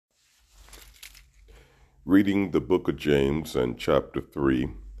Reading the book of James and chapter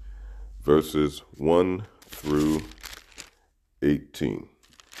 3, verses 1 through 18.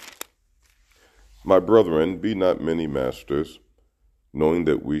 My brethren, be not many masters, knowing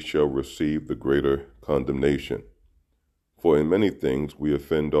that we shall receive the greater condemnation. For in many things we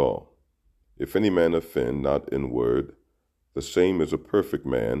offend all. If any man offend not in word, the same is a perfect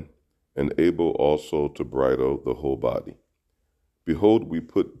man, and able also to bridle the whole body. Behold, we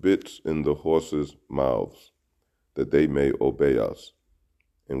put bits in the horses' mouths, that they may obey us,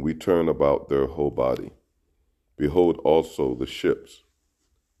 and we turn about their whole body. Behold also the ships,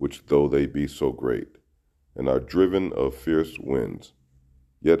 which though they be so great, and are driven of fierce winds,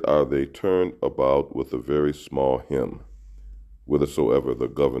 yet are they turned about with a very small hem, whithersoever the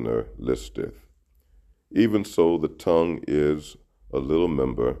governor listeth. Even so the tongue is a little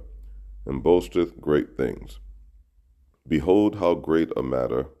member, and boasteth great things. Behold, how great a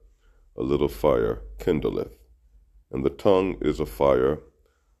matter a little fire kindleth. And the tongue is a fire,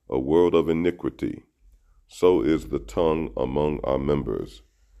 a world of iniquity. So is the tongue among our members,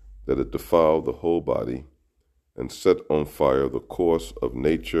 that it defile the whole body, and set on fire the course of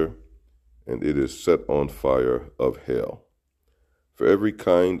nature, and it is set on fire of hell. For every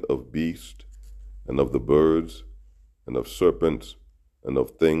kind of beast, and of the birds, and of serpents, and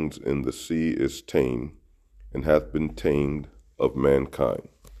of things in the sea is tamed, and hath been tamed of mankind.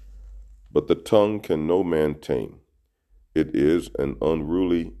 But the tongue can no man tame. It is an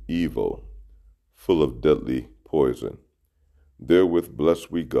unruly evil, full of deadly poison. Therewith bless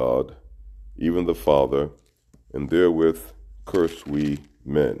we God, even the Father, and therewith curse we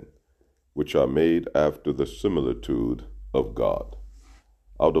men, which are made after the similitude of God.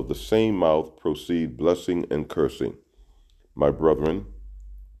 Out of the same mouth proceed blessing and cursing. My brethren,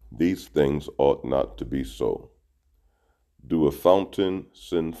 these things ought not to be so. Do a fountain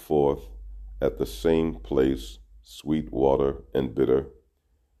send forth at the same place sweet water and bitter?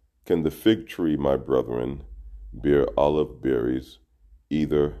 Can the fig tree, my brethren, bear olive berries,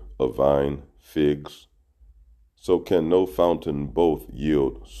 either a vine figs? So can no fountain both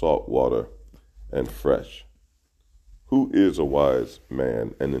yield salt water and fresh. Who is a wise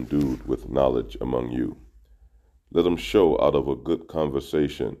man and endued with knowledge among you? Let him show out of a good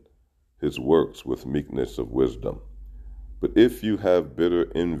conversation his works with meekness of wisdom. But if you have bitter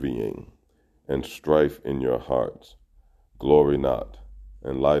envying and strife in your hearts, glory not,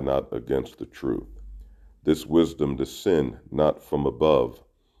 and lie not against the truth. This wisdom descend not from above,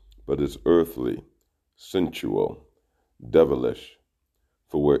 but is earthly, sensual, devilish.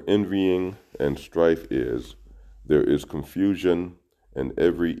 For where envying and strife is, there is confusion and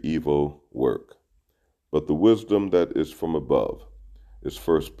every evil work. But the wisdom that is from above is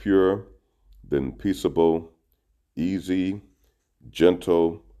first pure, then peaceable, easy,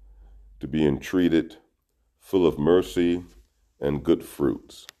 gentle, to be entreated, full of mercy and good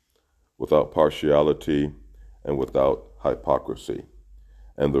fruits, without partiality and without hypocrisy.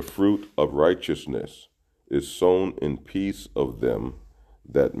 And the fruit of righteousness is sown in peace of them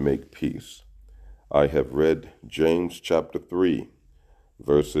that make peace. I have read James chapter 3,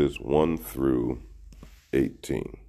 verses 1 through 18.